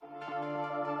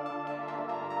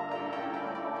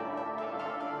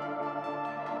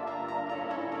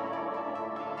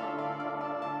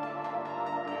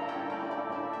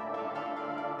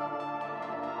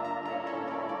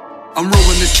I'm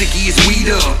rolling the stickiest weed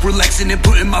up, relaxing and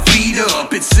putting my feet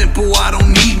up. It's simple, I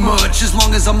don't need much, as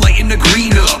long as I'm lighting the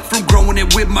green up. From growing it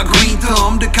with my green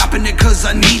thumb, to copping it cause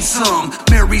I need some.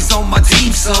 Mary's on my team,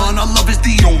 son, our love is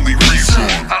the only reason.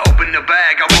 I open the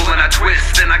bag, I roll and I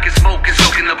twist, then I can smoke and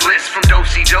soak in the bliss. From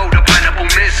do-si-do to pineapple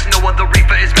mist, no other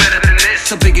reefer is better than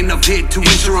this. A big enough hit to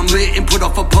ensure I'm lit and put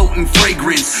off a potent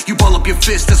fragrance. You ball up your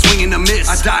fist, I swing and a miss,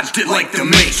 I dodged it like the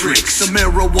Matrix. The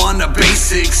marijuana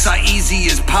basics, I easy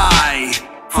as pie.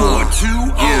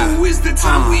 420 is the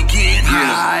time we get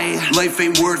high. Life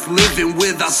ain't worth living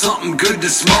without something good to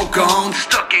smoke on.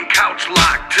 Stuck in couch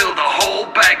locked till the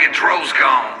whole bag of dro's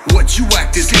gone. What you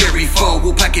act is scary for,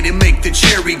 we'll pack it and make the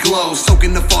cherry glow. Soak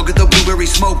in the fog of the blueberry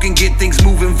smoke and get things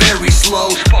moving very slow.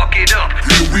 Spark it up,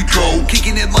 here we go.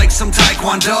 Kicking it like some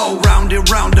taekwondo. Round and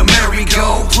round a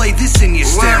merry-go. Play this in your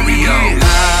stereo.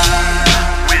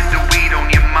 With the weed on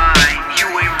your mind, you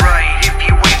ain't right if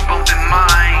you ain't bumping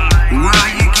mine. Why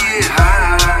you get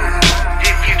high?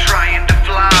 If you're trying to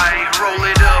fly, roll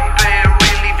it up and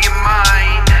relieve your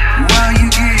mind. Why you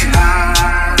get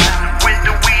high? With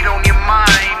the weed on your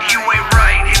mind, you ain't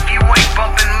right if you ain't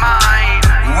bumping mine.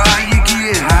 Why you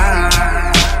get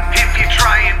high? If you're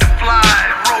trying to fly,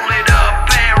 roll it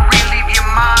up and relieve your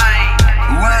mind.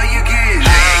 Why you get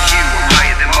high? JQ, I'm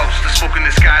higher than most. The smoke in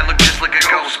the sky look just like a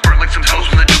ghost. Burnt like some toast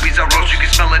from the doobies I roast. You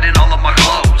can smell it in all of my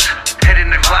clothes. Head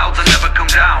in the clouds, I never come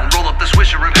down. Roll up the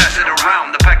swisher and pass it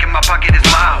around. The pack in my pocket is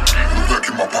loud. The pack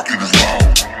in my pocket is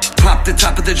loud. Pop the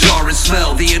top of the jar and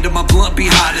smell. The end of my blunt be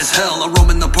hot as hell. I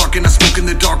roam in the park and I smoke in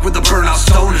the dark where the burnout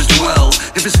stoners dwell.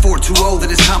 If it's 420,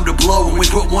 then it's time to blow, and we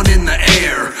put one in the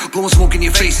air. Blowing smoke in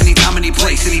your face anytime, any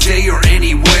place, any day or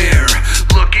anywhere.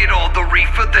 Look at all the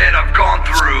reefer that I've gone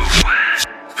through.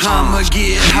 I'ma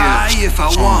get high if I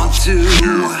want to.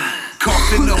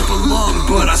 Coughing up a lung,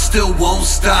 but I still won't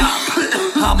stop.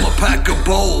 I'ma pack a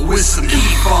bowl with some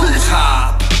heat on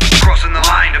top. Crossing the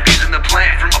line, abusing the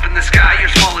plant. From up in the sky, you're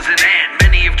small as an ant.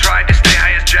 Many have tried to stay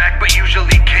high as Jack, but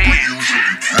usually can't.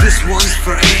 This one's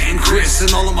for Ant and Chris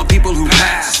and all of my people who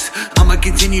passed. I'ma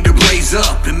continue to blaze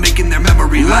up and making their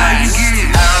memory last.